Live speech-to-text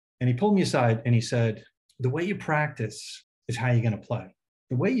And he pulled me aside and he said, the way you practice is how you're going to play.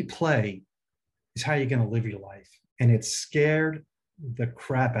 The way you play is how you're going to live your life. And it scared the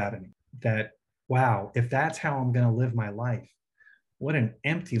crap out of me that, wow, if that's how I'm going to live my life, what an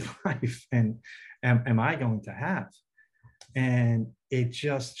empty life and am I going to have? And it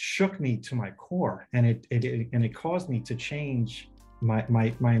just shook me to my core, and it caused me to change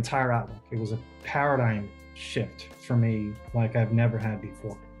my entire outlook. It was a paradigm shift for me like I've never had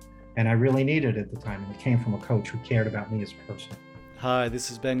before. And I really needed it at the time. And it came from a coach who cared about me as a person. Hi,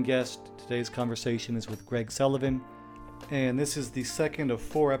 this is Ben Guest. Today's conversation is with Greg Sullivan. And this is the second of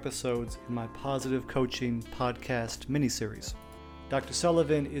 4 episodes in my Positive Coaching podcast miniseries. Dr.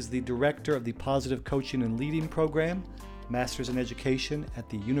 Sullivan is the director of the Positive Coaching and Leading program, Masters in Education at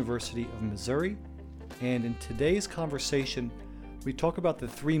the University of Missouri. And in today's conversation, we talk about the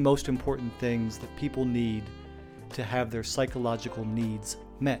 3 most important things that people need to have their psychological needs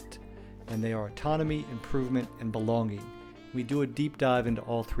met. And they are autonomy, improvement, and belonging. We do a deep dive into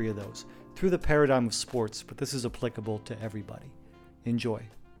all 3 of those through the paradigm of sports, but this is applicable to everybody. Enjoy.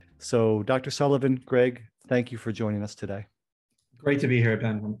 So, Dr. Sullivan, Greg, thank you for joining us today. Great to be here,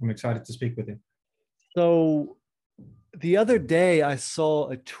 Ben. I'm excited to speak with you. So, the other day I saw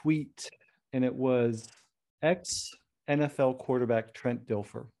a tweet, and it was ex-NFL quarterback Trent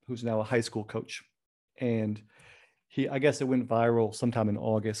Dilfer, who's now a high school coach. And I guess it went viral sometime in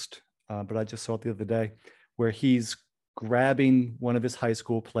August, but I just saw it the other day, where he's grabbing one of his high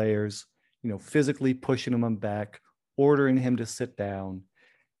school players, physically pushing him back, ordering him to sit down.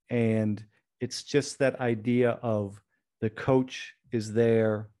 And it's just that idea of the coach is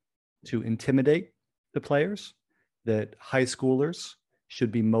there to intimidate the players, that high schoolers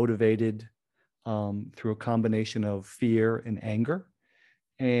should be motivated through a combination of fear and anger,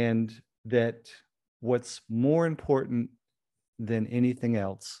 and that what's more important than anything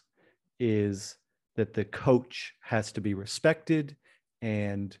else is that the coach has to be respected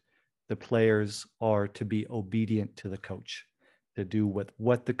and the players are to be obedient to the coach, to do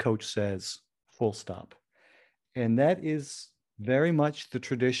what the coach says, full stop. And that is very much the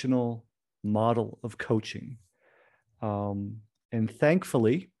traditional model of coaching. And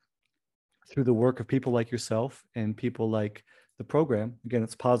thankfully, through the work of people like yourself and people like the program, again,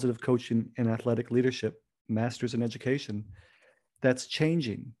 it's Positive Coaching and Athletic Leadership, Masters in Education, that's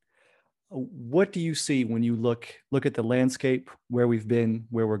changing. What do you see when you look at the landscape, where we've been,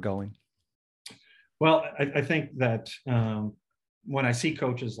 where we're going? Well, I think that when I see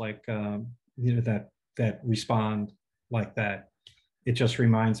coaches like that respond like that, it just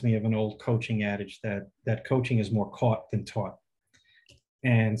reminds me of an old coaching adage that coaching is more caught than taught.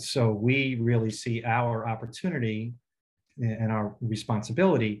 And so we really see our opportunity and our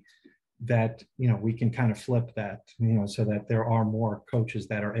responsibility that, we can kind of flip that, so that there are more coaches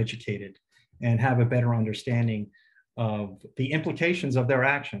that are educated and have a better understanding of the implications of their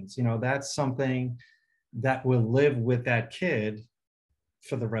actions. That's something that will live with that kid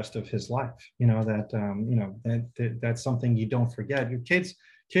for the rest of his life. That's something you don't forget. Your kids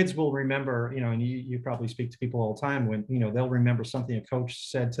will remember, and you probably speak to people all the time when, they'll remember something a coach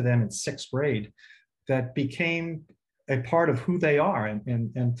said to them in 6th grade that became a part of who they are,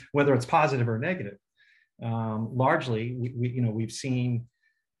 and whether it's positive or negative. Largely, we've seen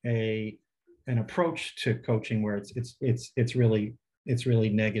an approach to coaching where it's really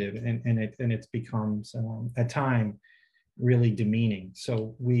negative, and it becomes at time really demeaning.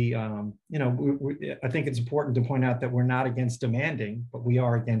 So I think it's important to point out that we're not against demanding, but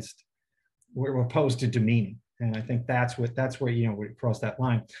we're opposed to demeaning. And I think that's where we cross that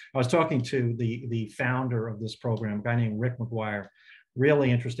line. I was talking to the founder of this program, a guy named Rick McGuire, really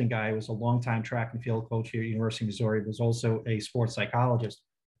interesting guy. He was a longtime track and field coach here at University of Missouri. He was also a sports psychologist.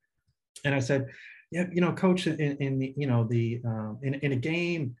 And I said, yeah, coach, in a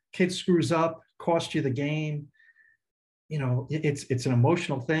game, kid screws up, cost you the game. It's an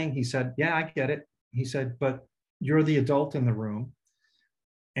emotional thing. He said, yeah, I get it. He said, but you're the adult in the room.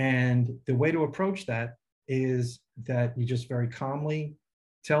 And the way to approach that is that you just very calmly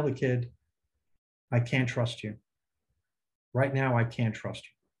tell the kid, I can't trust you. Right now, I can't trust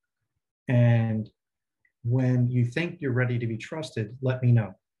you. And when you think you're ready to be trusted, let me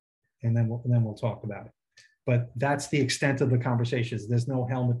know. And then we'll talk about it. But that's the extent of the conversations. There's no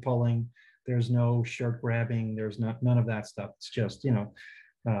helmet pulling. There's no shirt grabbing. There's none of that stuff. It's just,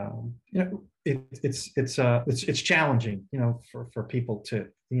 it's challenging, for people to,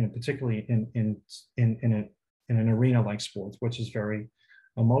 particularly in an arena like sports, which is very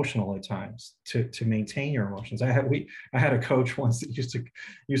emotional at times, to maintain your emotions. I had a coach once that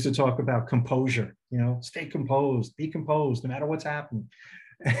used to talk about composure. Stay composed, be composed, no matter what's happening.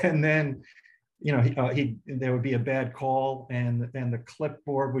 And then, you know, there would be a bad call, and the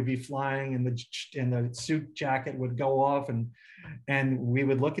clipboard would be flying, and the suit jacket would go off, and we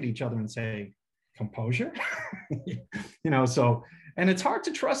would look at each other and say, composure. So, and it's hard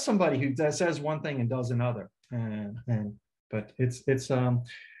to trust somebody who says one thing and does another, but it's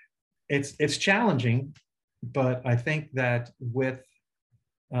challenging. But I think that with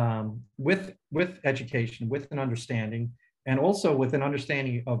education, with an understanding, and also with an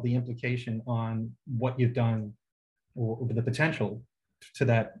understanding of the implication on what you've done, or the potential to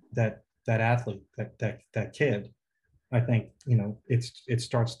that athlete, that kid, I think, it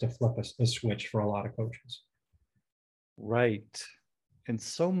starts to flip a switch for a lot of coaches. Right. And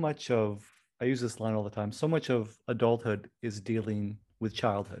so much of, I use this line all the time, so much of adulthood is dealing with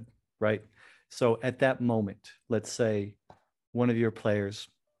childhood, right? So at that moment, let's say one of your players,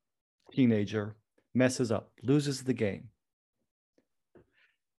 teenager, messes up, loses the game.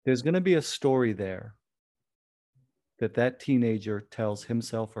 There's going to be a story there that teenager tells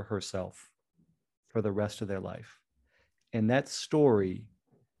himself or herself for the rest of their life. And that story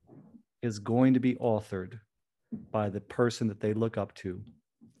is going to be authored by the person that they look up to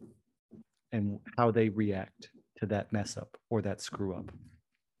and how they react to that mess up or that screw up.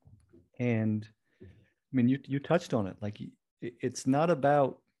 And I mean, you touched on it. Like, it's not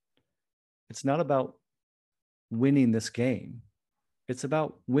about winning this game. It's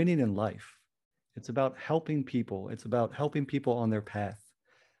about winning in life. It's about helping people. It's about helping people on their path.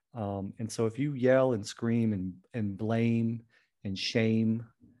 And so if you yell and scream and blame and shame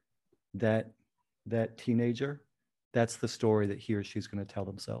that teenager, that's the story that he or she's going to tell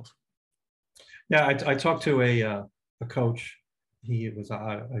themselves. Yeah, I talked to a coach. He was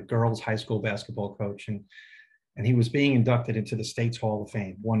a girls' high school basketball coach, and he was being inducted into the State's Hall of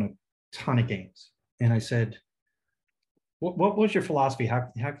Fame, won a ton of games. And I said, what was your philosophy? How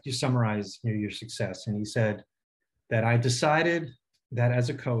could you summarize your success? And he said that I decided that as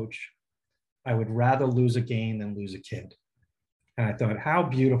a coach, I would rather lose a game than lose a kid. And I thought, how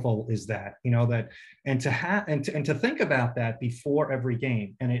beautiful is that? And to think about that before every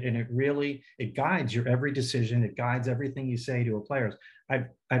game, and it really guides your every decision. It guides everything you say to a player.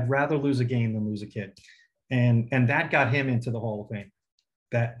 I'd rather lose a game than lose a kid, and that got him into the Hall of Fame.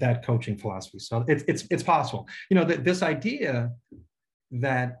 That coaching philosophy. So it's possible. This idea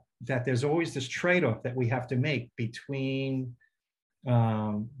that there's always this trade-off that we have to make between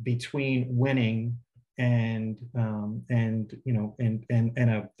winning and the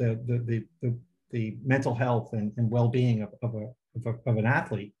mental health and well-being of an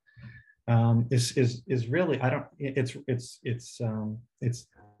athlete is really, it's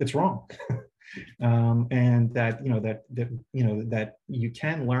wrong. And that you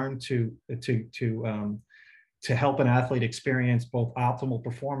can learn to help an athlete experience both optimal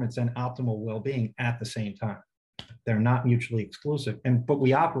performance and optimal well-being at the same time. They're not mutually exclusive, but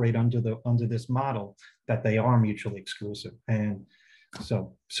we operate under this model that they are mutually exclusive. And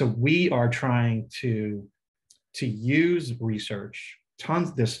so we are trying to use research.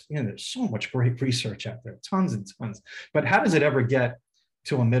 There's so much great research out there, tons and tons. But how does it ever get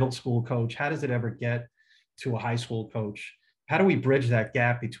to a middle school coach? How does it ever get to a high school coach? How do we bridge that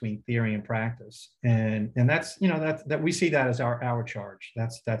gap between theory and practice? And that's that we see that as our charge.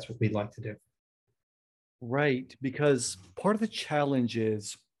 That's what we'd like to do. Right, because part of the challenge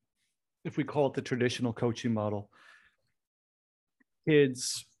is, if we call it the traditional coaching model,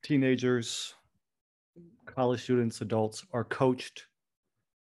 kids, teenagers, college students, adults are coached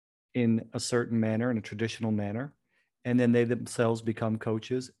in a certain manner, in a traditional manner, and then they themselves become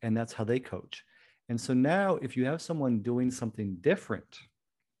coaches, and that's how they coach. And so now if you have someone doing something different,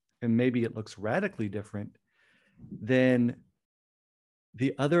 and maybe it looks radically different, then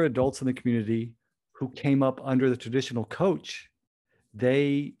the other adults in the community who came up under the traditional coach,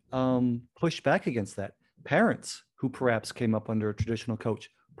 they push back against that. Parents who perhaps came up under a traditional coach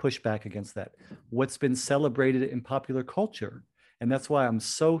push back against that. What's been celebrated in popular culture. And that's why I'm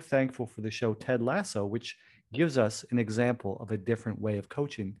so thankful for the show Ted Lasso, which gives us an example of a different way of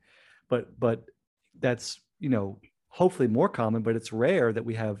coaching. But that's, hopefully more common, but it's rare that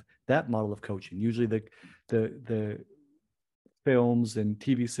we have that model of coaching. Usually the films and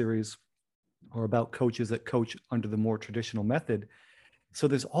TV series are about coaches that coach under the more traditional method. So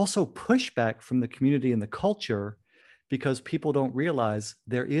there's also pushback from the community and the culture because people don't realize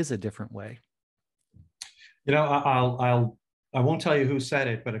there is a different way. I won't tell you who said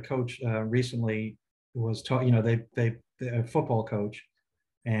it, but a coach recently was taught, a football coach,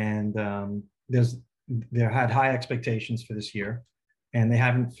 and they had high expectations for this year, and they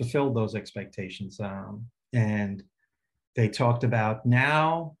haven't fulfilled those expectations. And They talked about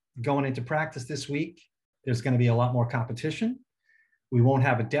now going into practice this week, there's going to be a lot more competition. We won't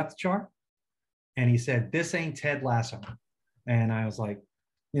have a depth chart. And he said, this ain't Ted Lasso. And I was like,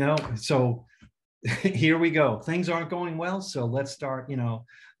 so here we go. Things aren't going well. So let's start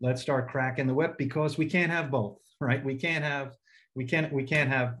cracking the whip, because we can't have both, right? We can't have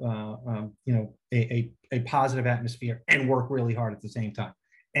a positive atmosphere and work really hard at the same time,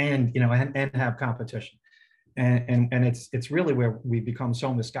 and have competition. And it's really where we become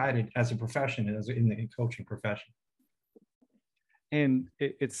so misguided as a profession, as in the coaching profession. And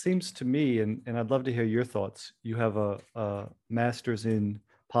it seems to me, and I'd love to hear your thoughts. You have a master's in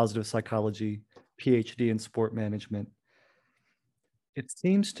positive psychology, PhD in sport management. It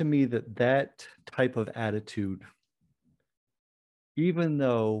seems to me that that type of attitude, even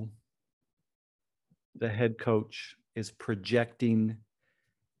though the head coach is projecting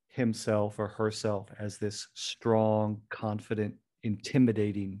himself or herself as this strong, confident,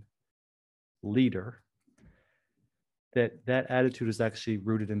 intimidating leader, that attitude is actually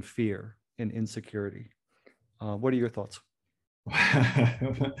rooted in fear and insecurity. What are your thoughts?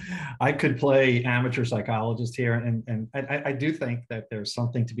 I could play amateur psychologist here, and I do think that there's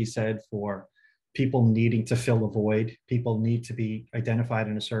something to be said for people needing to fill a void. People need to be identified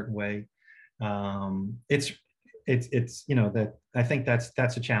in a certain way. It's that I think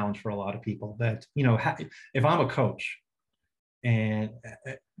that's a challenge for a lot of people. That if I'm a coach, and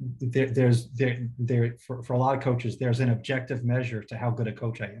there's for a lot of coaches, there's an objective measure to how good a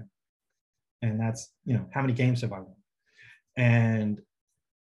coach I am, and that's how many games have I won. And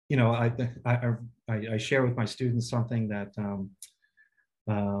I share with my students something that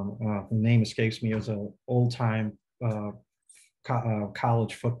the name escapes me. As an old time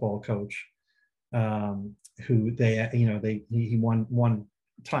college football coach who he won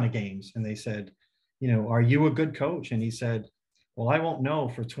a ton of games, and they said, are you a good coach? And he said, well, I won't know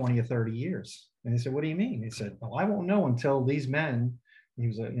for 20 or 30 years. And they said, what do you mean? He said, well, I won't know until these men, he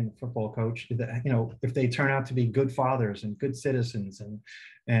was a football coach, that, if they turn out to be good fathers and good citizens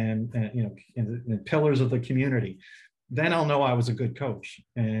and pillars of the community, then I'll know I was a good coach.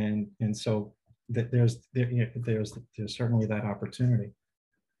 And so there's certainly that opportunity.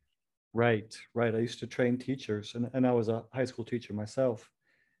 Right. I used to train teachers, and I was a high school teacher myself.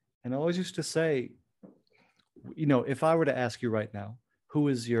 And I always used to say, if I were to ask you right now, who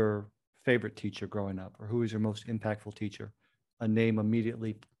is your favorite teacher growing up, or who is your most impactful teacher? A name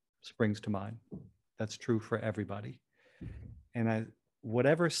immediately springs to mind. That's true for everybody. And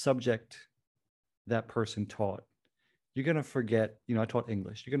whatever subject that person taught, you're going to forget, I taught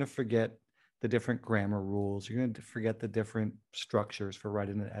English. You're going to forget the different grammar rules. You're going to forget the different structures for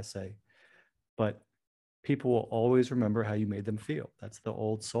writing an essay. But people will always remember how you made them feel. That's the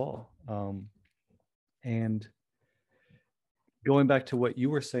old saw. And going back to what you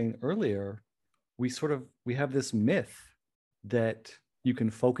were saying earlier, we have this myth that you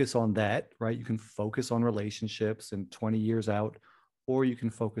can focus on that, right? You can focus on relationships and 20 years out, or you can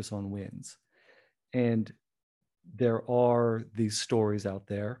focus on wins. And there are these stories out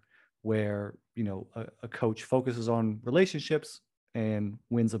there where, a coach focuses on relationships and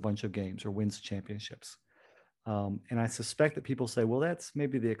wins a bunch of games or wins championships. And I suspect that people say, well, that's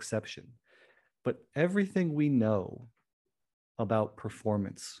maybe the exception. But everything we know about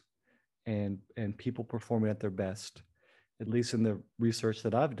performance and people performing at their best, at least in the research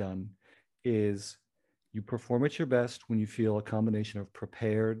that I've done, is you perform at your best when you feel a combination of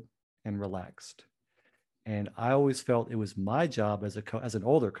prepared and relaxed. And I always felt it was my job as an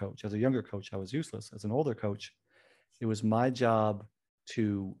older coach. As a younger coach, I was useless. As an older coach, it was my job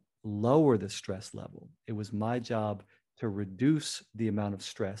to lower the stress level. It was my job to reduce the amount of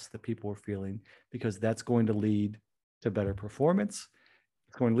stress that people were feeling, because that's going to lead to better performance.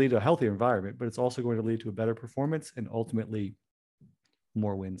 It's going to lead to a healthier environment, but it's also going to lead to a better performance and ultimately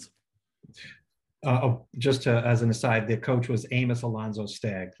more wins. As an aside, the coach was Amos Alonzo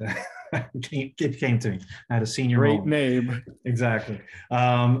Stagg. It came to me. I had a senior Great moment. name. Exactly.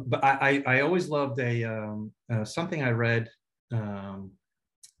 But I always loved something I read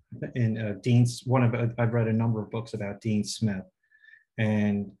in Dean's. I've read a number of books about Dean Smith,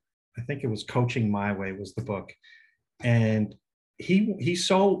 and I think it was Coaching My Way was the book. And he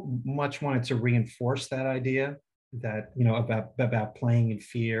so much wanted to reinforce that idea that about playing in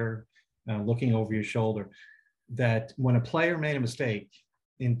fear, looking over your shoulder, that when a player made a mistake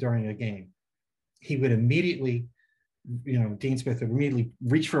during a game, he would immediately, Dean Smith would immediately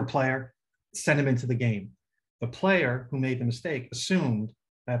reach for a player, send him into the game. The player who made the mistake assumed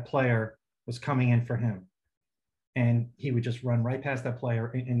that player was coming in for him. and he would just run right past that player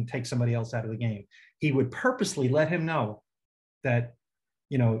and take somebody else out of the game. He would purposely let him know that,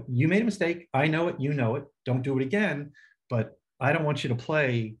 you made a mistake. I know it. You know it. Don't do it again. But I don't want you to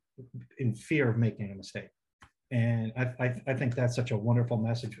play in fear of making a mistake. And I think that's such a wonderful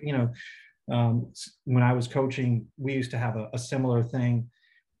message. When I was coaching, we used to have a similar thing.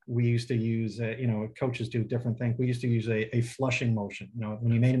 We used to use, coaches do different things. We used to use a flushing motion.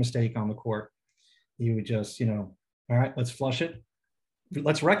 When you made a mistake on the court, you would just, all right, let's flush it.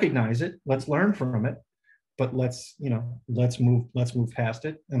 Let's recognize it. Let's learn from it. But let's move past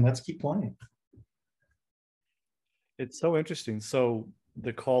it and let's keep playing. It's so interesting. So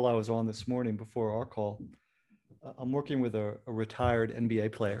the call I was on this morning before our call, I'm working with a retired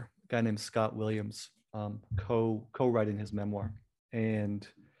NBA player, a guy named Scott Williams, co-writing his memoir. And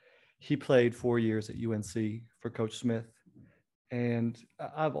he played 4 years at UNC for Coach Smith. And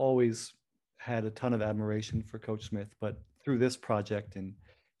I've always had a ton of admiration for Coach Smith, but through this project and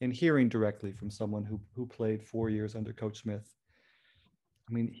hearing directly from someone who played 4 years under Coach Smith,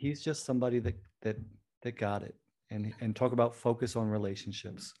 I mean, he's just somebody that got it. And talk about focus on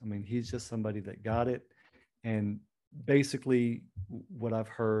relationships. I mean, he's just somebody that got it. And basically what I've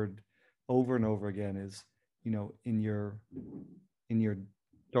heard over and over again is, in your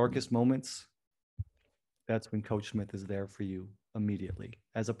darkest moments, that's when Coach Smith is there for you immediately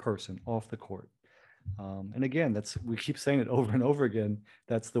as a person off the court. And again, we keep saying it over and over again,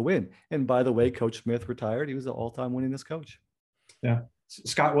 that's the win. And by the way, Coach Smith retired. He was an all-time winningest coach. Yeah.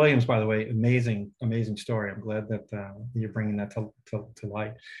 Scott Williams, by the way, amazing story. I'm glad that you're bringing that to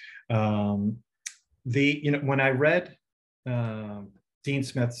light. When I read Dean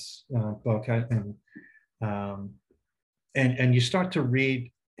Smith's book, and you start to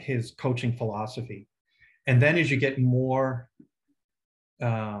read his coaching philosophy, and then as you get more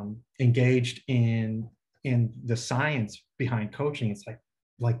engaged in the science behind coaching, it's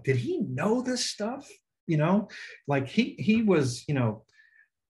like did he know this stuff? Like he was,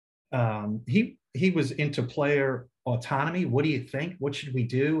 he was into player autonomy. What do you think? What should we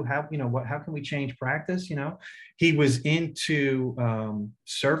do? How can we change practice? He was into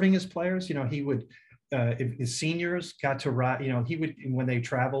serving his players. He would, if his seniors got to ride, he would, when they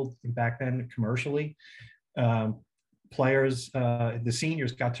traveled back then commercially, players, the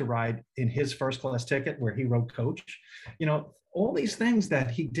seniors got to ride in his first class ticket where he wrote coach. All these things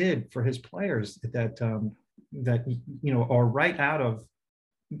that he did for his players that are right out of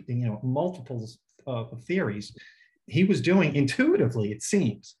multiples of theories he was doing intuitively, it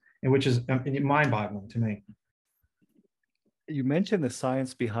seems, and which is mind-boggling to me. You mentioned the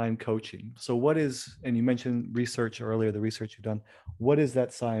science behind coaching. So what is, and you mentioned research earlier, the research you've done. What is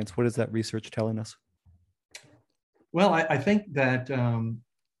that science? What is that research telling us? Well, I think that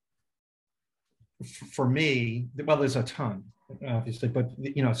for me, well, there's a ton, obviously, but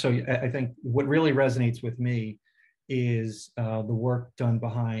so I think what really resonates with me is the work done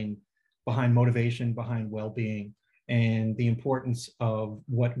behind motivation, behind well-being, and the importance of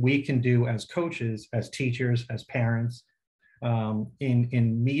what we can do as coaches, as teachers, as parents,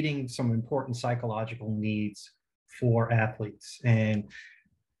 in meeting some important psychological needs for athletes. And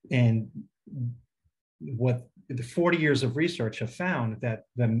what the 40 years of research have found that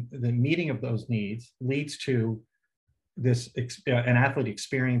the meeting of those needs leads to an athlete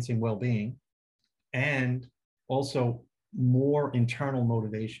experiencing well-being, and also more internal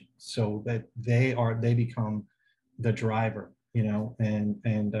motivation, so that they become the driver, and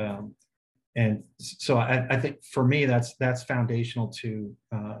so I think for me that's foundational to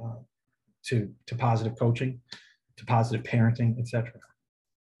positive coaching, to positive parenting, etc.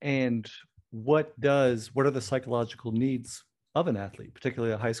 And what are the psychological needs of an athlete,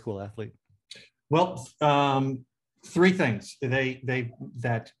 particularly a high school athlete? Well, three things. There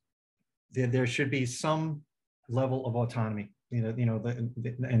should be some level of autonomy.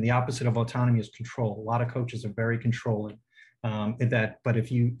 And the opposite of autonomy is control. A lot of coaches are very controlling. But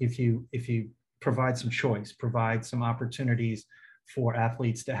if you provide some choice, provide some opportunities for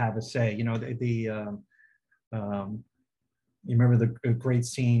athletes to have a say. You remember the great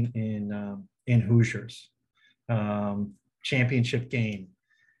scene in Hoosiers, championship game,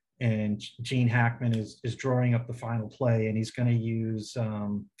 and Gene Hackman is drawing up the final play, and he's going to use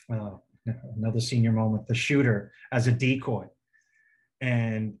another senior moment, the shooter, as a decoy,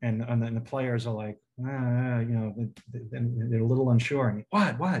 and the players are like, they're a little unsure. And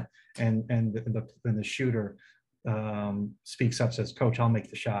what? And the shooter speaks up, says, "Coach, I'll make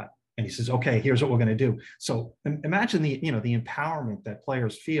the shot." And he says, "Okay, here's what we're going to do." So imagine the empowerment that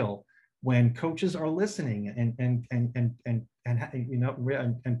players feel when coaches are listening and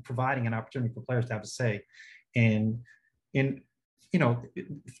providing an opportunity for players to have a say And in, you know,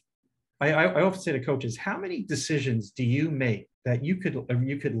 I often say to coaches, how many decisions do you make that you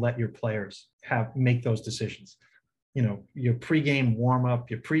could let your players make those decisions? You know, your pregame warm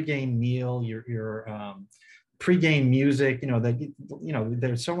up, your pregame meal, your pregame music. You know that you know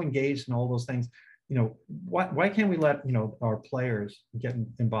they're so engaged in all those things. You know, why can't we let our players get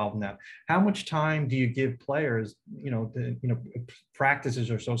involved in that? How much time do you give players? Practices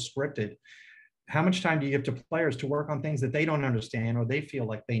are so scripted. How much time do you give to players to work on things that they don't understand or they feel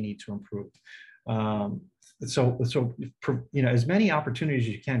like they need to improve? Um, so as many opportunities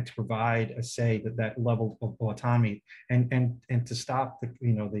as you can to provide a say that level of autonomy and to stop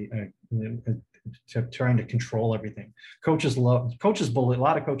trying to control everything. Coaches believe, a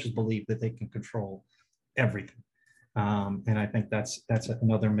lot of coaches believe that they can control everything, and I think that's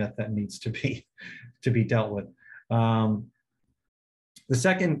another myth that needs to be dealt with. The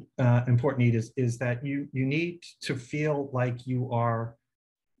second important need is that you need to feel like you are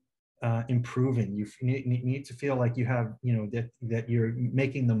improving. You need to feel like you have, that you're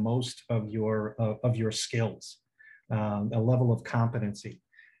making the most of your skills, a level of competency.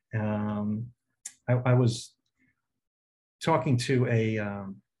 I was talking to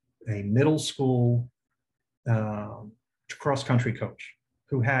a middle school cross country coach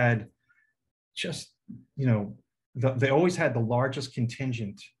who had just, they always had the largest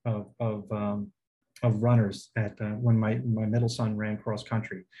contingent of runners at when my middle son ran cross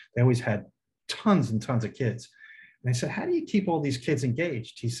country. They always had tons and tons of kids. And I said, how do you keep all these kids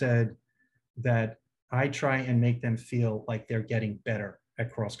engaged? He said that I try and make them feel like they're getting better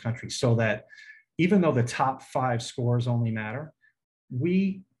at cross country, so that even though the top 5 scores only matter,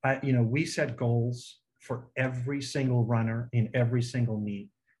 we set goals for every single runner in every single meet.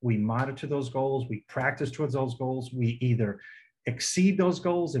 We monitor those goals, we practice towards those goals, we either exceed those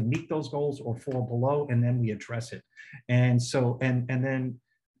goals and meet those goals or fall below, and then we address it. And so, and then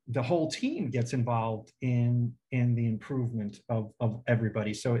the whole team gets involved in the improvement of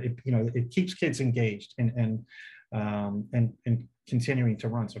everybody. So it keeps kids engaged and continuing to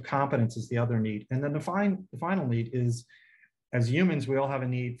run. So competence is the other need. And then the final need is, as humans, we all have a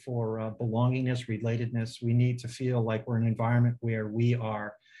need for belongingness, relatedness. We need to feel like we're in an environment where we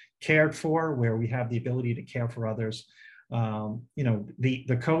are cared for, where we have the ability to care for others.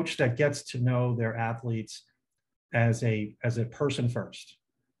 The coach that gets to know their athletes as a person first,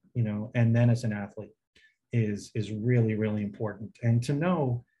 and then as an athlete is really, really important. And to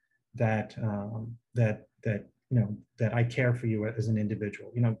know that that I care for you as an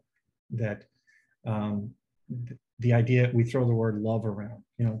individual, that the idea, we throw the word love around,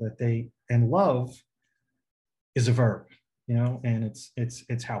 and love is a verb, and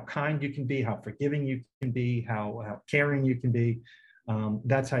it's how kind you can be, how forgiving you can be, how caring you can be.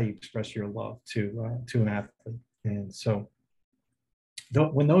 That's how you express your love to an athlete. And so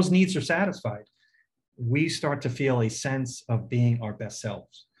when those needs are satisfied, we start to feel a sense of being our best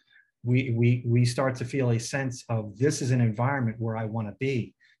selves. We start to feel a sense of, this is an environment where I want to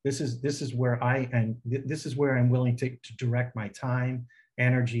be. This is where I am. This is where I'm willing to direct my time,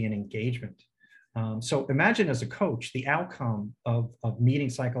 energy, and engagement. So imagine, as a coach, the outcome of meeting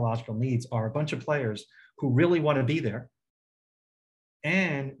psychological needs are a bunch of players who really want to be there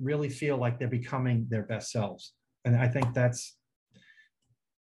and really feel like they're becoming their best selves. And I think it's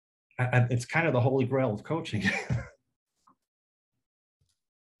kind of the holy grail of coaching.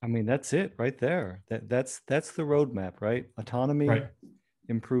 I mean, that's it right there. That's the roadmap, right? Autonomy, right.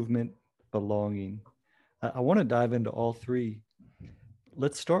 Improvement, belonging. I want to dive into all three.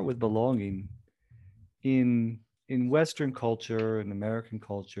 Let's start with belonging. In Western culture and American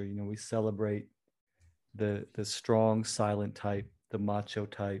culture, we celebrate the strong, silent type, the macho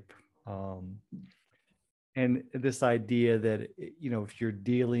type, and this idea that if you're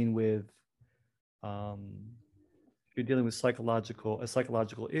dealing with a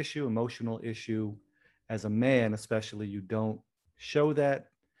psychological issue, emotional issue, as a man especially, you don't show that.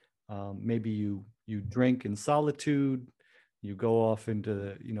 Maybe you drink in solitude. You go off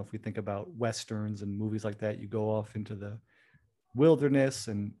into, if we think about Westerns and movies like that, you go off into the wilderness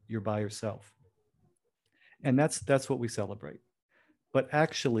and you're by yourself. And that's what we celebrate. But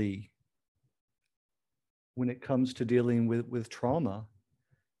actually, when it comes to dealing with trauma,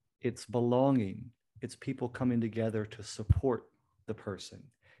 it's belonging. It's people coming together to support the person.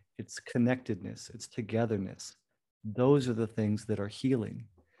 It's connectedness. It's togetherness. Those are the things that are healing.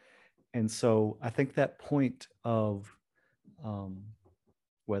 And so I think that point of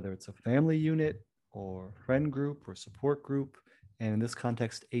whether it's a family unit or friend group or support group, and in this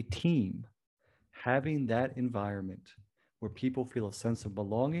context, a team, having that environment where people feel a sense of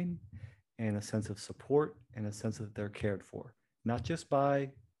belonging and a sense of support and a sense that they're cared for, not just by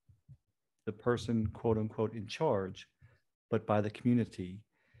the person, quote unquote, in charge, but by the community.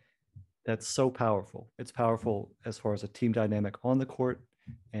 That's so powerful. It's powerful as far as a team dynamic on the court,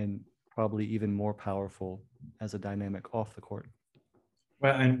 and probably even more powerful as a dynamic off the court.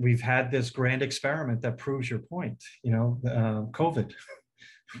 Well, and we've had this grand experiment that proves your point, COVID,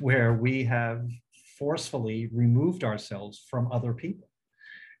 where we have forcefully removed ourselves from other people.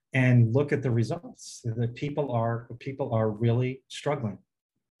 And look at the results. The people are really struggling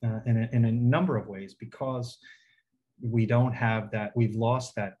in a number of ways, because we don't have that. We've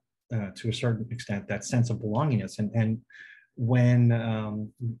lost that to a certain extent, that sense of belongingness. And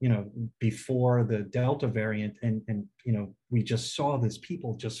when before the Delta variant, and we just saw this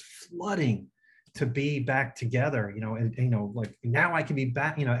people just flooding to be back together, and like now I can be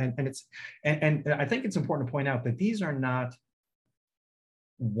back, and I think it's important to point out that these are not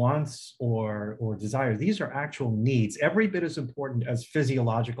wants or desires. These are actual needs, every bit as important as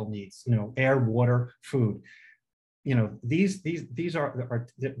physiological needs, air, water, food. These are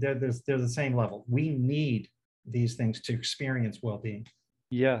they're the same level. We need these things to experience well-being.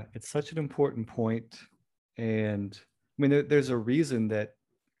 Yeah, it's such an important point. And I mean, there's a reason that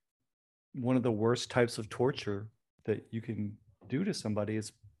one of the worst types of torture that you can do to somebody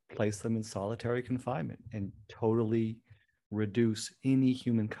is place them in solitary confinement and totally reduce any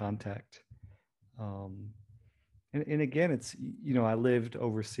human contact. And again, it's, I lived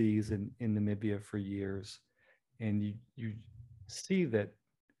overseas in Namibia for years, and you see that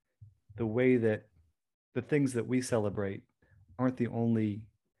the way that the things that we celebrate aren't the only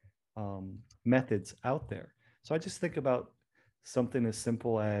methods out there. So I just think about something as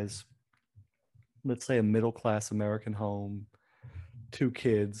simple as, let's say, a middle-class American home, 2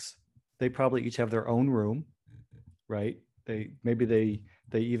 kids, they probably each have their own room, right? They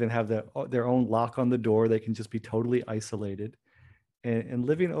even have their own lock on the door. They can just be totally isolated. And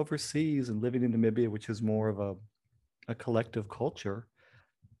living overseas and living in Namibia, which is more of a collective culture,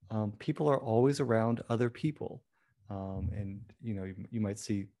 people are always around other people. And you might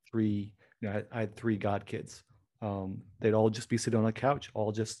see 3, I had 3 god kids. They'd all just be sitting on a couch,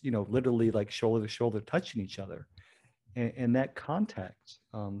 all just, literally like shoulder to shoulder touching each other. And that contact,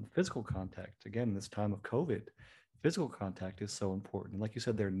 physical contact, again, this time of COVID, physical contact is so important. Like you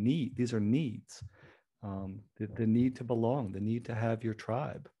said, these are needs. The need to belong, the need to have your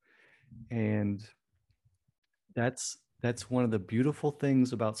tribe. And that's one of the beautiful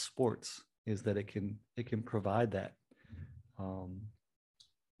things about sports, is that it can provide that.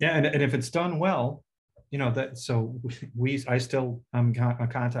 Yeah, and if it's done well, I'm in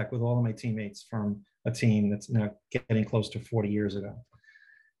contact with all of my teammates from a team that's now getting close to 40 years ago.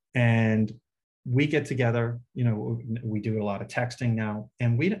 And we get together, we do a lot of texting now,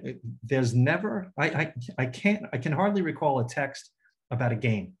 and there's never, I can hardly recall a text about a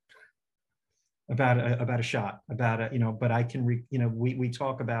game, about a shot, but I can, we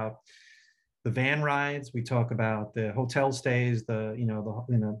talk about the van rides, we talk about the hotel stays, the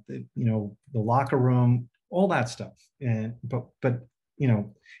locker room, all that stuff. And, but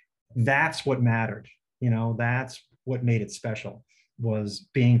that's what mattered. That's what made it special, was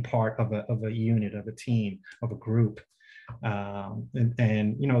being part of a unit, of a team, of a group. The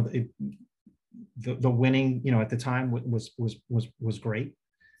winning, at the time was great,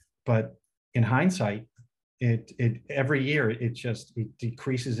 but in hindsight, it every year it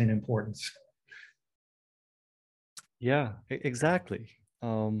decreases in importance. Yeah, exactly.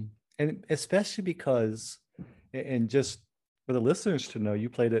 And especially because, and just for the listeners to know,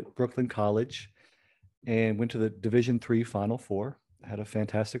 you played at Brooklyn College and went to the Division III Final Four, had a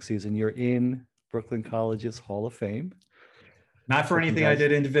fantastic season. You're in Brooklyn College's Hall of Fame. Not for anything I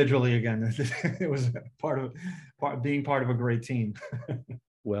did individually again. It was being part of a great team.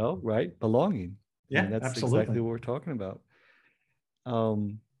 Well, right, belonging. Yeah, that's absolutely exactly what we're talking about.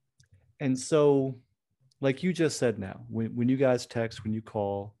 And so, like you just said, now, when you guys text, when you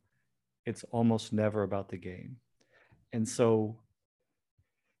call, it's almost never about the game. And so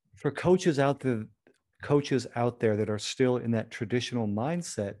for coaches out there that are still in that traditional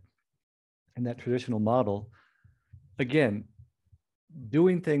mindset and that traditional model, again,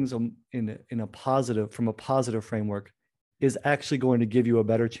 doing things in a positive, from a positive framework, is actually going to give you a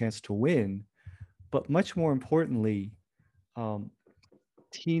better chance to win. But much more importantly,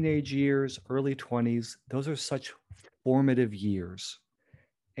 teenage years, early 20s, those are such formative years.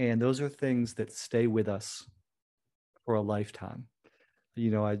 And those are things that stay with us for a lifetime.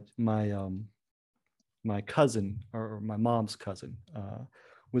 My cousin, or my mom's cousin,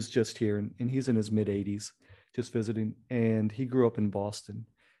 was just here, and he's in his mid 80s, just visiting, and he grew up in Boston.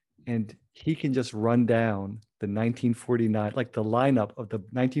 and he can just run down the 1949, like the lineup of the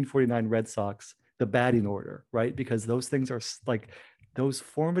 1949 Red Sox, the batting order, right? Because those things are like, those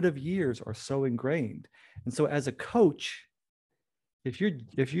formative years are so ingrained. And so as a coach, if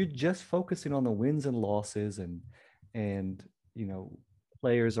you're just focusing on the wins and losses, and you know,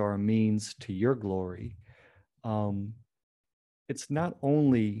 players are a means to your glory, it's not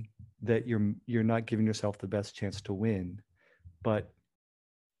only that you're not giving yourself the best chance to win, but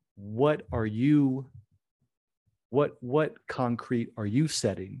what concrete are you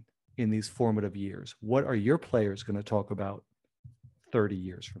setting in these formative years? What are your players going to talk about 30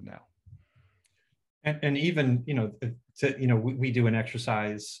 years from now? And even, we do an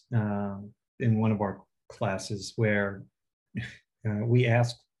exercise in one of our classes where we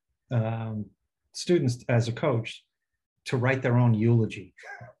ask students as a coach to write their own eulogy.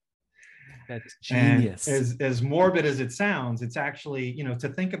 That's genius. And as morbid as it sounds, it's actually, to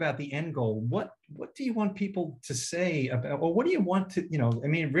think about the end goal. What do you want people to say about, or what do you want to,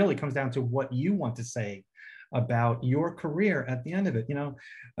 it really comes down to what you want to say about your career at the end of it.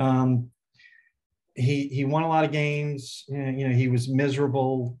 He won a lot of games, he was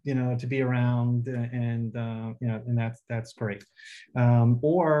miserable, to be around, and that's great.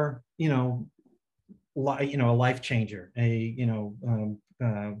 Or, a life changer,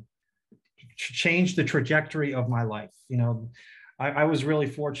 changed the trajectory of my life. I was really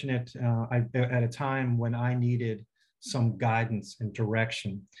fortunate at a time when I needed some guidance and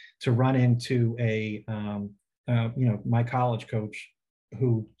direction to run into my college coach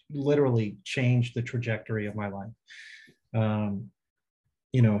who literally changed the trajectory of my life. I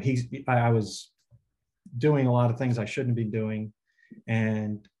was doing a lot of things I shouldn't be doing,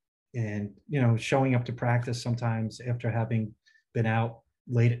 and showing up to practice sometimes after having been out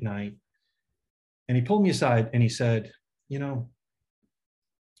late at night. And he pulled me aside and he said, the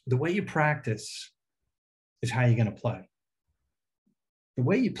way you practice is how you're going to play. The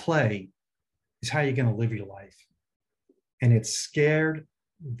way you play is how you're going to live your life. And it scared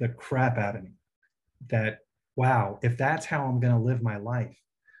the crap out of me that, wow, if that's how I'm going to live my life,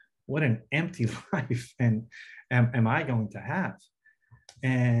 what an empty life am I going to have?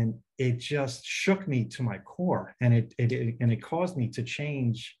 And it just shook me to my core, and it caused me to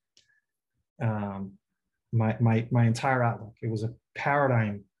change my entire outlook. It was a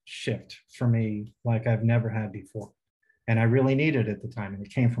paradigm shift for me like I've never had before, and I really needed it at the time. And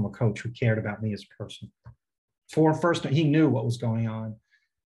it came from a coach who cared about me as a person. First, he knew what was going on.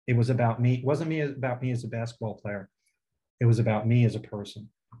 It was about me. It wasn't about me as a basketball player. It was about me as a person,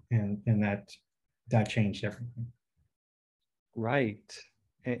 and that changed everything. Right.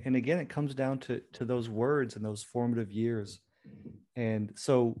 And again, it comes down to those words and those formative years. And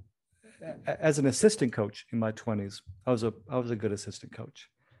so, as an assistant coach in my 20s, I was a good assistant coach.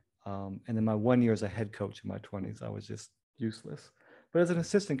 And then my 1 year as a head coach in my 20s, I was just useless. But as an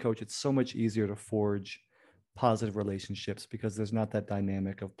assistant coach, it's so much easier to forge positive relationships because there's not that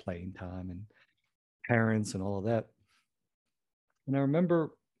dynamic of playing time and parents and all of that. And I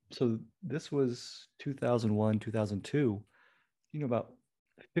remember, so this was 2001, 2002, about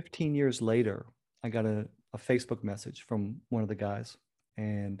 15 years later, I got a Facebook message from one of the guys,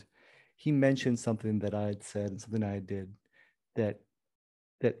 and he mentioned something that I had said and something I did that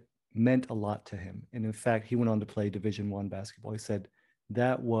meant a lot to him. And in fact, he went on to play Division I basketball. He said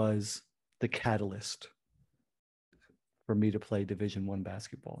that was the catalyst for me to play Division I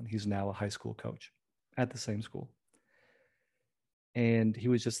basketball. And he's now a high school coach at the same school. And he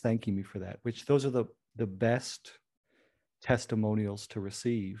was just thanking me for that, which those are the best testimonials to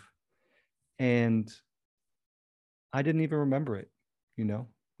receive. And I didn't even remember it,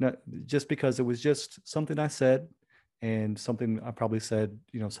 not just because it was just something I said, and something I probably said,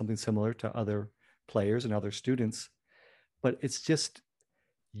 something similar to other players and other students. But it's just,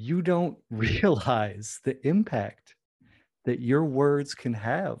 you don't realize the impact that your words can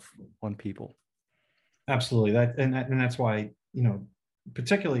have on people. Absolutely. That's why,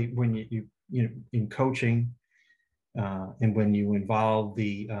 particularly when you in coaching, and when you involve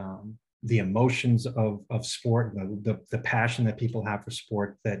the emotions of sport, the passion that people have for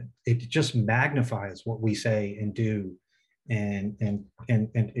sport, that it just magnifies what we say and do, and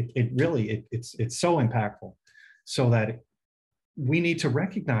it really it's so impactful, so that we need to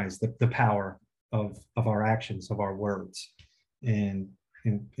recognize the power of our actions, of our words, and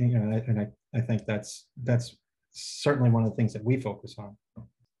I think that's certainly one of the things that we focus on.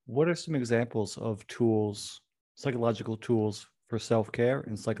 What are some examples of tools, psychological tools for self-care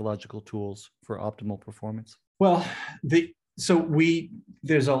and psychological tools for optimal performance? Well,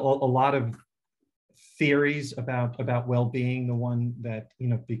 there's a lot of theories about well-being. The one that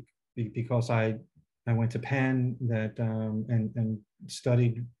because I went to Penn that and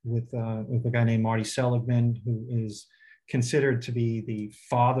studied with a guy named Marty Seligman, who is considered to be the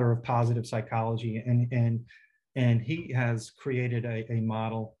father of positive psychology, and he has created a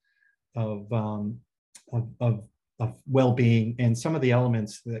model of of well-being and some of the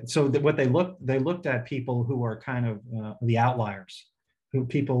elements that, so that what they looked at people who are kind of the outliers, who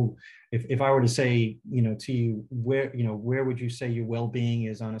people, if I were to say, to you, where would you say your well-being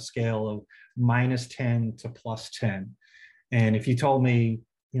is on a scale of -10 to +10? And if you told me,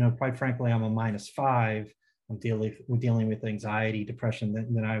 quite frankly, I'm a -5, we're dealing with anxiety, depression,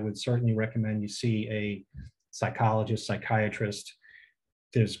 then I would certainly recommend you see a psychologist, psychiatrist.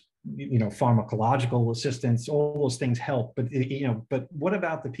 There's pharmacological assistance, all those things help. But what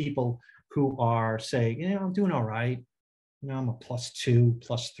about the people who are saying, I'm doing all right, I'm a +2,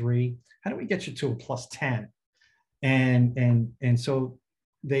 +3. How do we get you to a +10? And so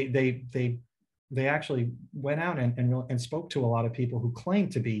they actually went out and spoke to a lot of people who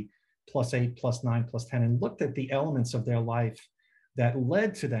claimed to be +8, +9, +10, and looked at the elements of their life that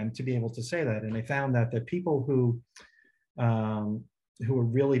led to them to be able to say that. And they found that the people who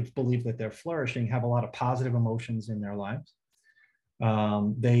really believe that they're flourishing have a lot of positive emotions in their lives.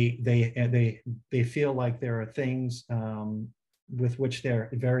 They feel like there are things with which they're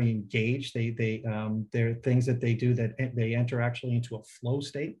very engaged. There are things that they do that they enter actually into a flow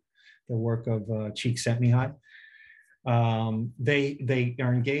state. The work of Csikszentmihalyi. They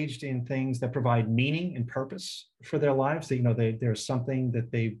are engaged in things that provide meaning and purpose for their lives. There's something that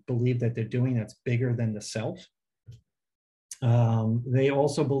they believe that they're doing that's bigger than the self. They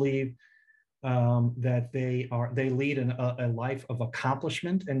also believe that they lead a life of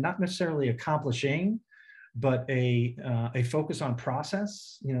accomplishment, and not necessarily accomplishing, but a focus on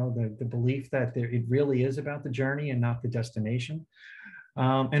process. The belief that it really is about the journey and not the destination.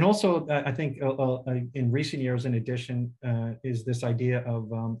 And also, I think in recent years, in addition, is this idea of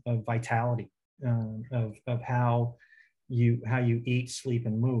vitality, of how you eat, sleep,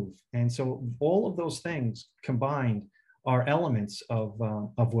 and move. And so all of those things combined are elements of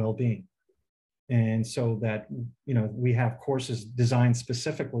well-being. And so that, we have courses designed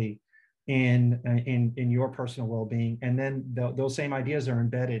specifically in your personal well-being, and then those same ideas are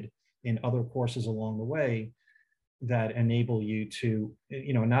embedded in other courses along the way that enable you to,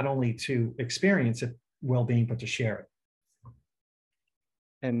 not only to experience it well-being, but to share it.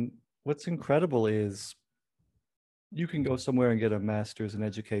 And what's incredible is you can go somewhere and get a master's in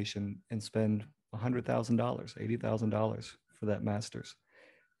education and spend $100,000, $80,000 for that master's.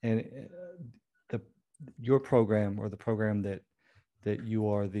 And your program, or the program that you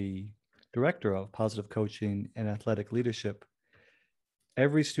are the director of, Positive Coaching and Athletic Leadership,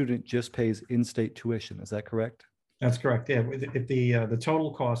 every student just pays in-state tuition. Is that correct? That's correct. Yeah, the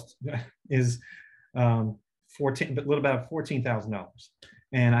total cost is a little about $14,000.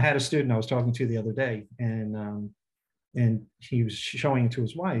 And I had a student I was talking to the other day, and he was showing it to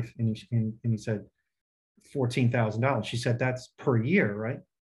his wife, and he said $14,000. She said, "That's per year, right?"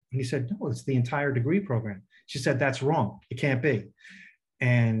 And he said, "No, it's the entire degree program." She said, "That's wrong. It can't be."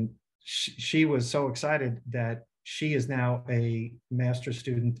 And she was so excited that she is now a master's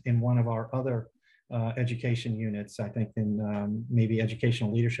student in one of our other education units, I think in maybe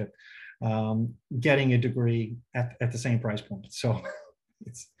educational leadership, getting a degree at the same price point. So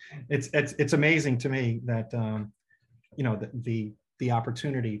it's amazing to me that the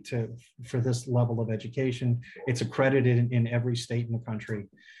opportunity for this level of education. It's accredited in every state in the country.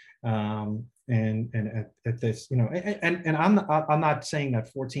 And at this, and I'm not saying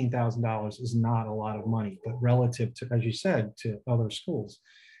that $14,000 is not a lot of money, but relative to, as you said, to other schools,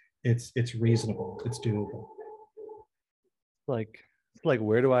 it's reasonable, it's doable. It's like,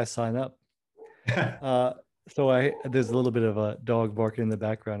 where do I sign up? So there's a little bit of a dog barking in the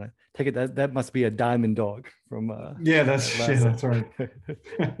background. I take it that must be a diamond dog from that's right.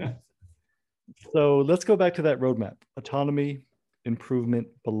 So let's go back to that roadmap: autonomy, improvement,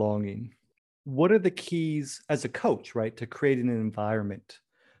 belonging. What are the keys as a coach, right, to creating an environment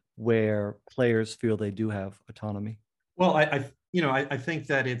where players feel they do have autonomy? Well, I think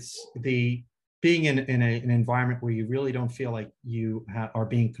that it's being in an environment where you really don't feel like you are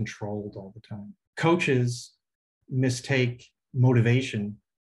being controlled all the time. Coaches mistake motivation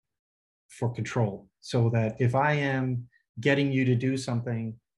for control. So that if I am getting you to do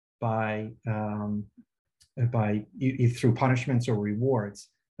something by through punishments or rewards,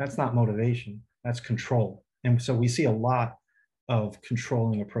 that's not motivation, that's control. And so we see a lot of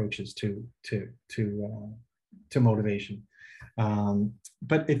controlling approaches to motivation.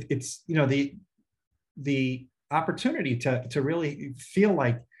 But it's the opportunity to really feel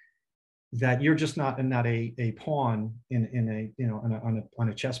like that you're just not a pawn in a, you know, on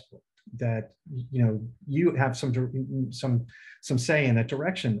a chessboard, that, you know, you have some say in that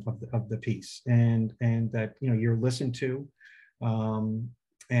direction of the piece, and that, you know, you're listened to, and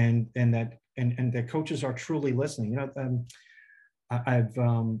that coaches are truly listening. You know,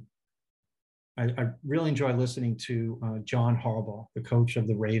 I really enjoy listening to John Harbaugh, the coach of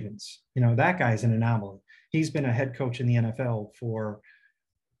the Ravens. You know, that guy's an anomaly. He's been a head coach in the NFL for,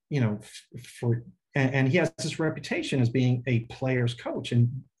 you know, and he has this reputation as being a player's coach.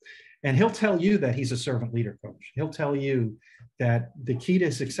 And he'll tell you that he's a servant leader coach. He'll tell you that the key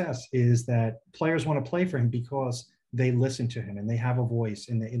to success is that players want to play for him because they listen to him and they have a voice,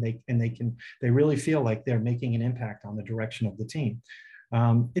 and they really feel like they're making an impact on the direction of the team.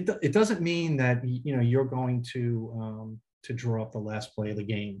 It doesn't mean that, you know, you're going to draw up the last play of the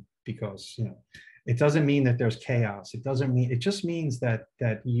game, because, you know, it doesn't mean that there's chaos. It doesn't mean, it just means that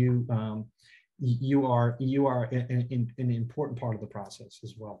you are an important part of the process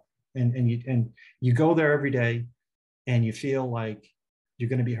as well. And you go there every day, and you feel like you're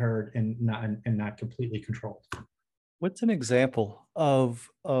going to be heard and not completely controlled. What's an example of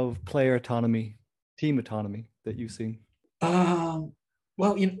player autonomy, team autonomy that you've seen? Well,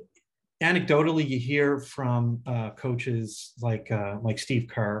 you know, anecdotally, you hear from coaches like Steve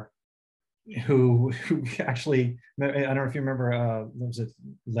Kerr, who actually, I don't know if you remember, was it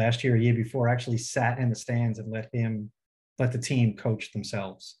last year or year before, actually sat in the stands and let the team coach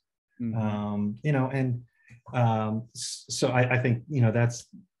themselves. Mm-hmm. You know, and so I think, you know, that's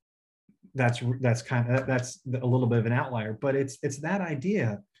kind of, that's a little bit of an outlier, but it's that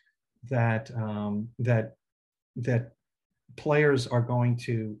idea that that players are going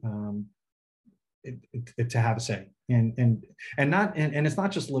to have a say, and it's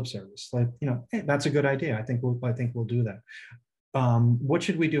not just lip service. Like, you know, hey, that's a good idea. I think we'll do that. What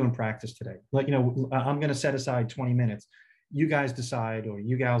should we do in practice today? Like, you know, I'm going to set aside 20 minutes. You guys decide, or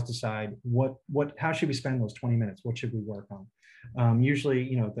you gals decide, how should we spend those 20 minutes? What should we work on? Usually,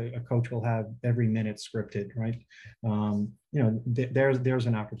 you know, a coach will have every minute scripted, right? You know, there's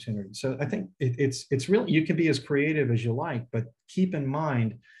an opportunity. So I think it's really, you can be as creative as you like, but keep in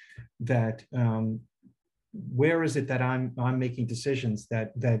mind that where is it that I'm making decisions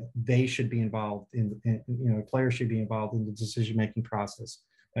that they should be involved in, you know, players should be involved in the decision-making process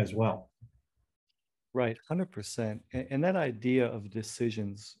as well. Right, 100%. And that idea of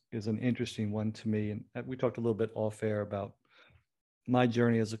decisions is an interesting one to me. And we talked a little bit off air about my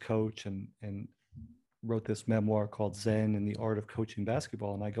journey as a coach, and wrote this memoir called Zen and the Art of Coaching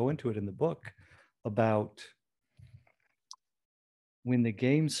Basketball. And I go into it in the book about when the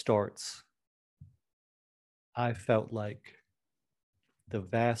game starts, I felt like the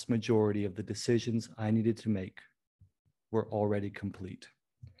vast majority of the decisions I needed to make were already complete.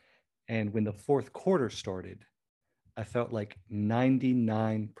 And when the fourth quarter started, I felt like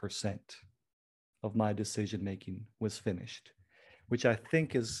 99% of my decision-making was finished, which I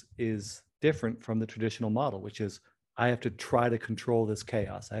think is different from the traditional model, which is I have to try to control this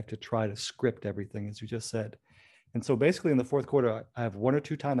chaos. I have to try to script everything, as you just said. And so basically in the fourth quarter, I have 1 or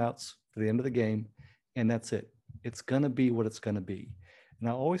 2 timeouts for the end of the game, and that's it. It's going to be what it's going to be. And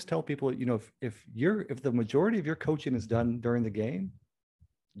I always tell people, you know, if the majority of your coaching is done during the game,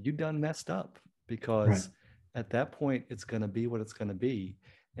 you done messed up, because right. At that point, it's going to be what it's going to be.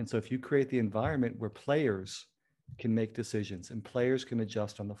 And so if you create the environment where players can make decisions, and players can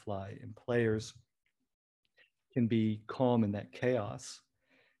adjust on the fly, and players can be calm in that chaos.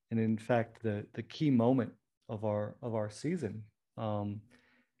 And in fact, the key moment of our season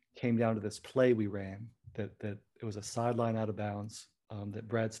came down to this play we ran that it was a sideline out of bounds that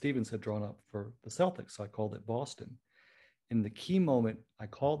Brad Stevens had drawn up for the Celtics. So I called it Boston. In the key moment, I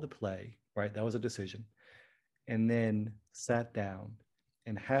called the play, right? That was a decision. And then sat down,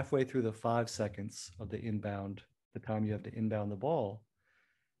 and halfway through the 5 seconds of the inbound, the time you have to inbound the ball,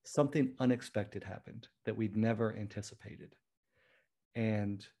 something unexpected happened that we'd never anticipated.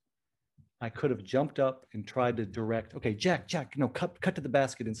 And I could have jumped up and tried to direct, okay, Jack, no, cut to the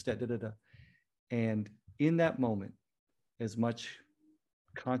basket instead, And in that moment, as much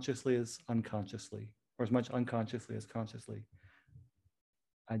consciously as unconsciously, or as much unconsciously as consciously,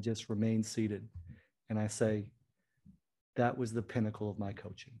 I just remain seated, and I say, that was the pinnacle of my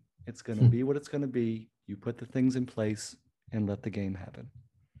coaching. It's going to be what it's going to be. You put the things in place and let the game happen.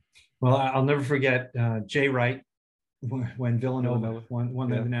 Well, I'll never forget Jay Wright when Villanova won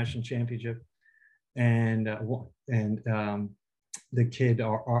the national championship, and the kid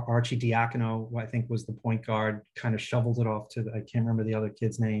Archie Diacono, I think, was the point guard, kind of shoveled it off to I can't remember the other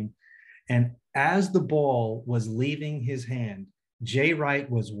kid's name, and as the ball was leaving his hand, Jay Wright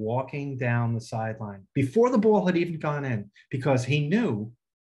was walking down the sideline before the ball had even gone in, because he knew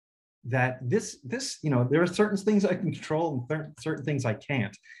that there are certain things I can control and certain things I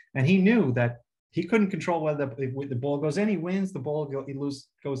can't. And he knew that he couldn't control whether the ball goes in, he wins, the ball he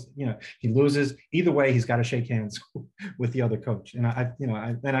loses. Either way, he's got to shake hands with the other coach. And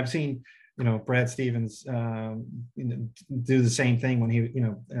I've seen, Brad Stevens do the same thing when he,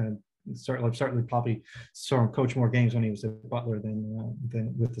 certainly probably saw him coach more games when he was at Butler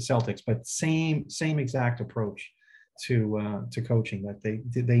than with the Celtics, but same exact approach to coaching, that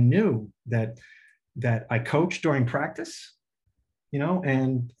they knew that I coach during practice,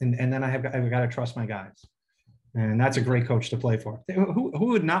 and then I've got to trust my guys. And that's a great coach to play for. Who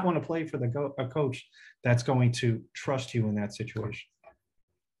would not want to play for a coach that's going to trust you in that situation?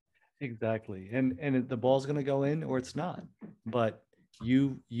 Exactly. And the ball's going to go in or it's not, but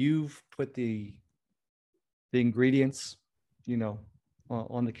you've put the ingredients,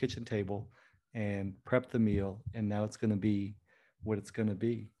 on the kitchen table and prep the meal, and now it's going to be what it's going to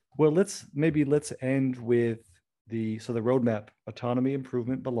be. Well, let's end with the roadmap: autonomy,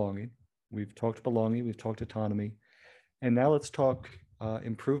 improvement, belonging. We've talked belonging, we've talked autonomy, and now let's talk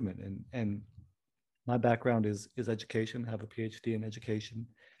improvement. And my background is education. I have a PhD in education,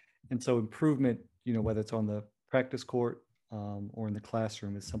 and so improvement, whether it's on the practice court or in the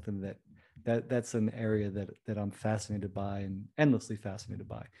classroom, is something that's an area that I'm fascinated by and endlessly fascinated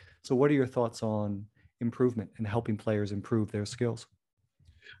by. So what are your thoughts on improvement and helping players improve their skills?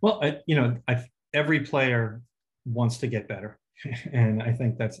 Well, every player wants to get better, and I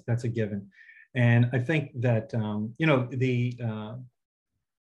think that's a given. And I think that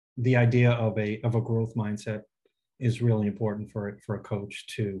the idea of a growth mindset is really important for a coach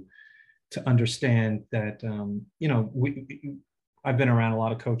to understand that. I've been around a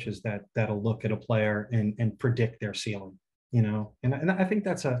lot of coaches that'll look at a player and predict their ceiling, and I think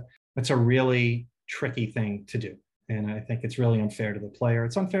that's a really tricky thing to do. And I think it's really unfair to the player.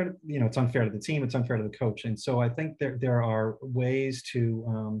 It's unfair to, it's unfair to the team. It's unfair to the coach. And so I think there are ways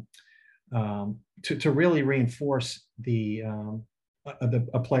to really reinforce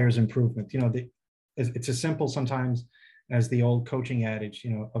a player's improvement. It's as simple sometimes as the old coaching adage,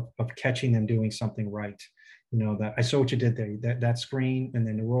 of catching them doing something right. That I saw what you did there, that screen, and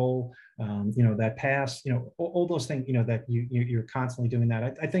then the roll, that pass, all those things, that you're constantly doing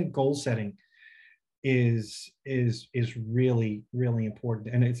that. I think goal setting is really, really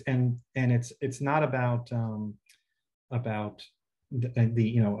important. And it's not about a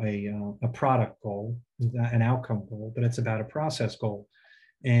product goal, an outcome goal, but it's about a process goal.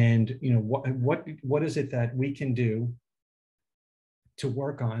 And what is it that we can do to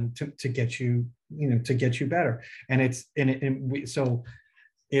work on to get you better? So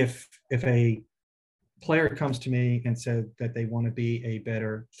if a player comes to me and said that they want to be a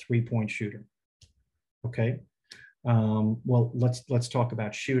better 3-point shooter, okay, well, let's talk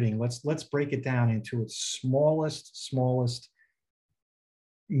about shooting. Let's break it down into its smallest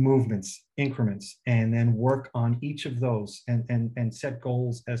movements, increments, and then work on each of those and set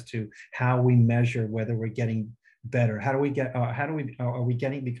goals as to how we measure whether we're getting better. Are we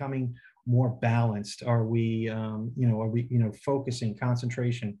becoming more balanced? Are we focusing,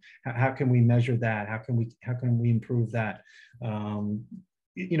 concentration? How can we measure that? How can we improve that?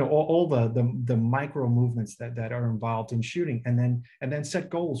 All the micro movements that are involved in shooting, and then set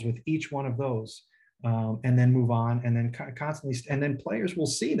goals with each one of those, and then move on, and then constantly, and then players will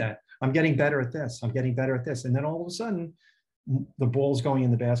see that I'm getting better at this, and then all of a sudden the ball's going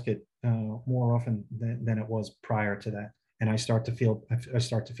in the basket more often than it was prior to that, and I start to feel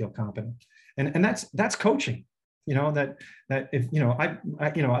competent, and that's coaching. That if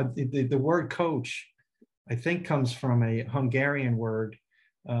the word coach, I think, comes from a Hungarian word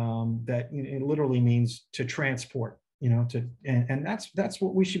that it literally means to transport. And that's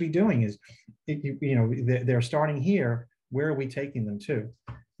what we should be doing. Is they're starting here. Where are we taking them to?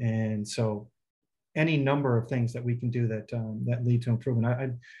 And so, any number of things that we can do that lead to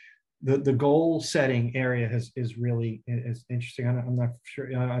improvement. The goal setting area is really interesting. I'm not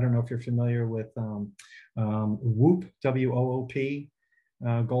sure. I don't know if you're familiar with WOOP, WOOP,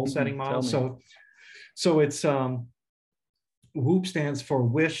 goal setting model. So it's WOOP stands for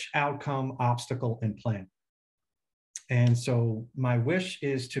wish, outcome, obstacle, and plan. And so my wish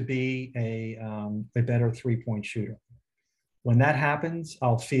is to be a better 3-point shooter. When that happens,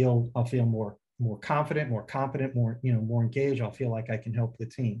 I'll feel more confident, more competent, more engaged. I'll feel like I can help the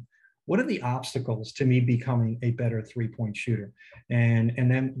team. What are the obstacles to me becoming a better 3-point shooter? And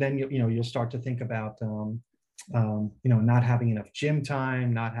then you'll start to think about not having enough gym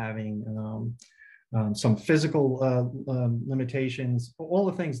time, not having some physical limitations, all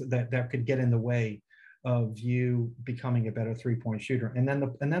the things that could get in the way of you becoming a better three-point shooter, and then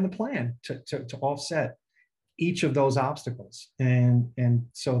the plan to offset each of those obstacles, and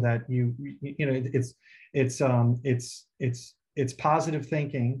so that it's positive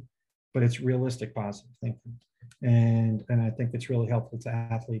thinking, but it's realistic positive thinking, and I think it's really helpful to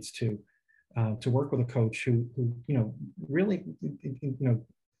athletes to work with a coach who really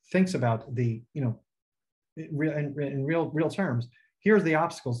thinks about the in real terms. Here's the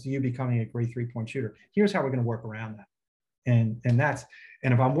obstacles to you becoming a great three-point shooter. Here's how we're going to work around that. And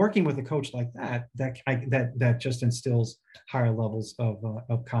if I'm working with a coach like that, that just instills higher levels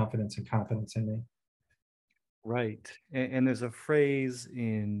of confidence in me. Right. And there's a phrase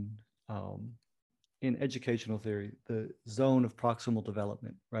in educational theory, the zone of proximal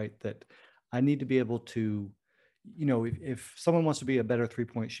development, right? That I need to be able to, if someone wants to be a better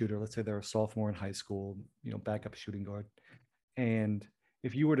three-point shooter, let's say they're a sophomore in high school, backup shooting guard. And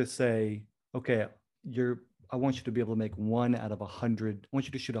if you were to say, okay, I want you to be able to make 1 out of 100. I want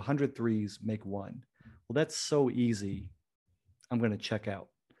you to shoot 100 threes, make 1. Well, that's so easy. I'm going to check out.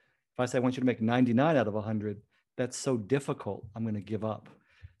 If I say I want you to make 99 out of 100, that's so difficult. I'm going to give up.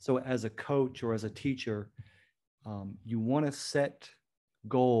 So as a coach or as a teacher, you want to set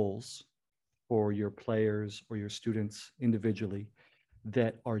goals for your players or your students individually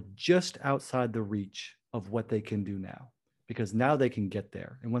that are just outside the reach of what they can do now, because now they can get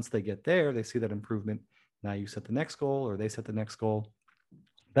there. And once they get there, they see that improvement. Now you set the next goal, or they set the next goal.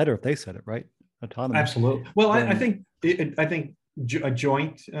 Better if they set it, right? Autonomy. Absolutely. Well, I think a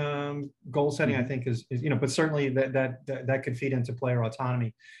joint goal setting, I think is but certainly that could feed into player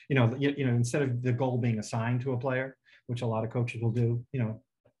autonomy. Instead of the goal being assigned to a player, which a lot of coaches will do,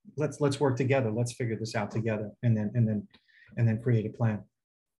 let's work together. Let's figure this out together, and then create a plan.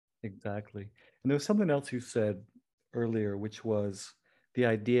 Exactly. And there was something else you said earlier, which was the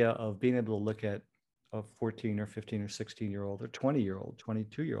idea of being able to look at a 14 or 15 or 16-year-old or 20-year-old,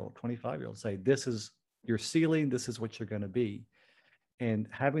 22-year-old, 25-year-old, say, this is your ceiling, this is what you're going to be. And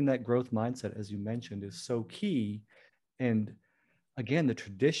having that growth mindset, as you mentioned, is so key. And again, the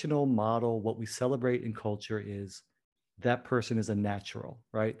traditional model, what we celebrate in culture is that person is a natural,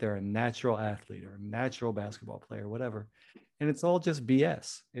 right? They're a natural athlete or a natural basketball player, whatever. And it's all just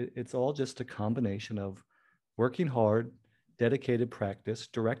BS. It's all just a combination of working hard, dedicated practice,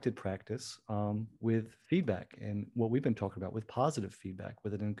 directed practice, with feedback, and what we've been talking about with positive feedback,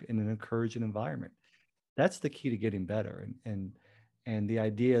 in an encouraging environment. That's the key to getting better. And the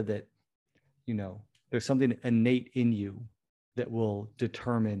idea that, there's something innate in you that will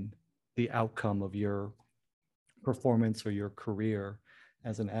determine the outcome of your performance or your career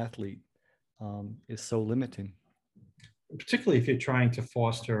as an athlete is so limiting. Particularly if you're trying to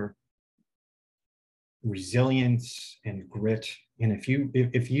foster resilience and grit, and if you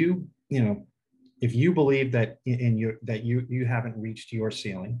believe that you haven't reached your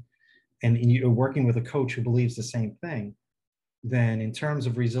ceiling, and you're working with a coach who believes the same thing, then in terms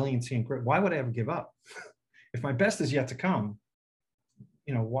of resiliency and grit, why would I ever give up? If my best is yet to come,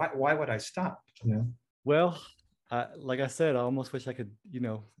 why would I stop? Well, like I said, I almost wish I could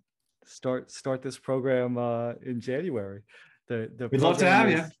start this program in January. We'd love to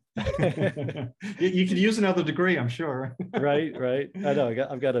have you. You could use another degree, I'm sure. Right. I know.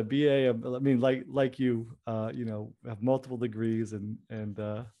 I've got a BA. I mean, like you, have multiple degrees,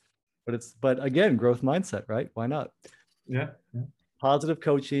 but again, growth mindset, right? Why not? Yeah. Positive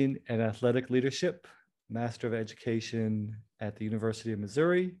coaching and athletic leadership, Master of Education at the University of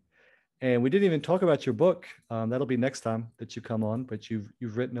Missouri. And we didn't even talk about your book. That'll be next time that you come on. But you've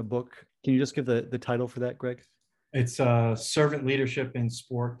written a book. Can you just give the title for that, Greg? It's Servant Leadership in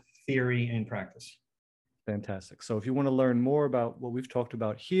Sport Theory and Practice. Fantastic. So if you want to learn more about what we've talked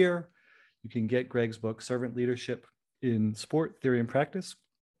about here, you can get Greg's book, Servant Leadership in Sport Theory and Practice,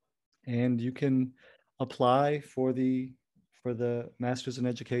 and you can apply for the Masters in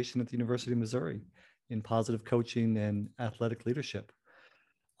Education at the University of Missouri in Positive Coaching and Athletic Leadership.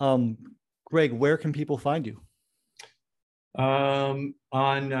 Greg, where can people find you?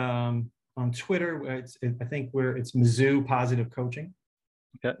 On Twitter, I think it's Mizzou Positive Coaching.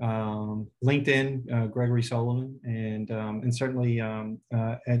 Okay. LinkedIn, Gregory Sullivan, and certainly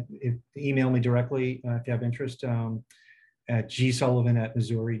email me directly if you have interest at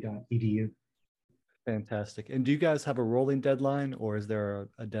gsullivan@missouri.edu. Fantastic. And do you guys have a rolling deadline, or is there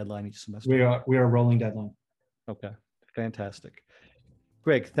a deadline each semester? We are rolling deadline. Okay, fantastic.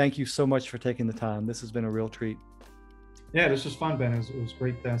 Greg, thank you so much for taking the time. This has been a real treat. Yeah, this was fun, Ben. It was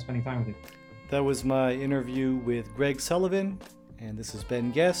great spending time with you. That was my interview with Greg Sullivan, And this is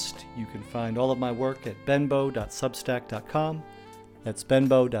Ben Guest. You can find all of my work at benbow.substack.com. That's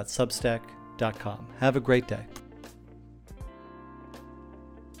benbow.substack.com. Have a great day.